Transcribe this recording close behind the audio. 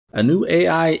A new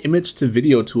AI image to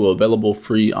video tool available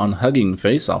free on Hugging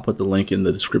Face. I'll put the link in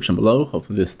the description below.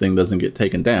 Hopefully this thing doesn't get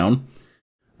taken down.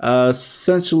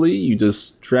 Essentially, you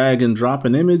just drag and drop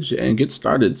an image and get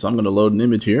started. So I'm going to load an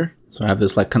image here. So I have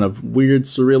this like kind of weird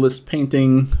surrealist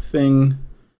painting thing,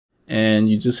 and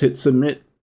you just hit submit.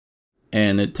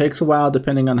 And it takes a while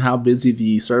depending on how busy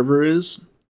the server is.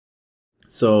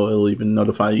 So it'll even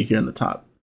notify you here in the top.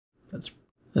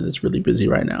 That is really busy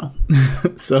right now.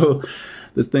 So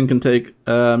this thing can take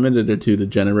a minute or two to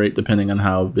generate depending on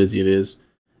how busy it is.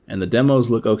 And the demos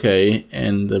look okay,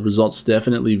 and the results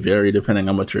definitely vary depending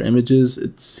on what your image is.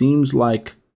 It seems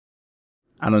like,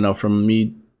 I don't know, from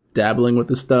me dabbling with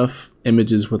this stuff,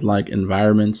 images with like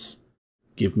environments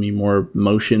give me more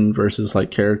motion versus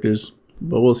like characters.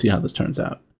 But we'll see how this turns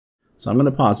out. So I'm going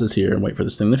to pause this here and wait for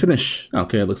this thing to finish.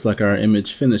 Okay, it looks like our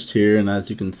image finished here, and as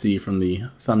you can see from the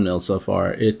thumbnail so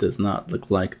far, it does not look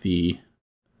like the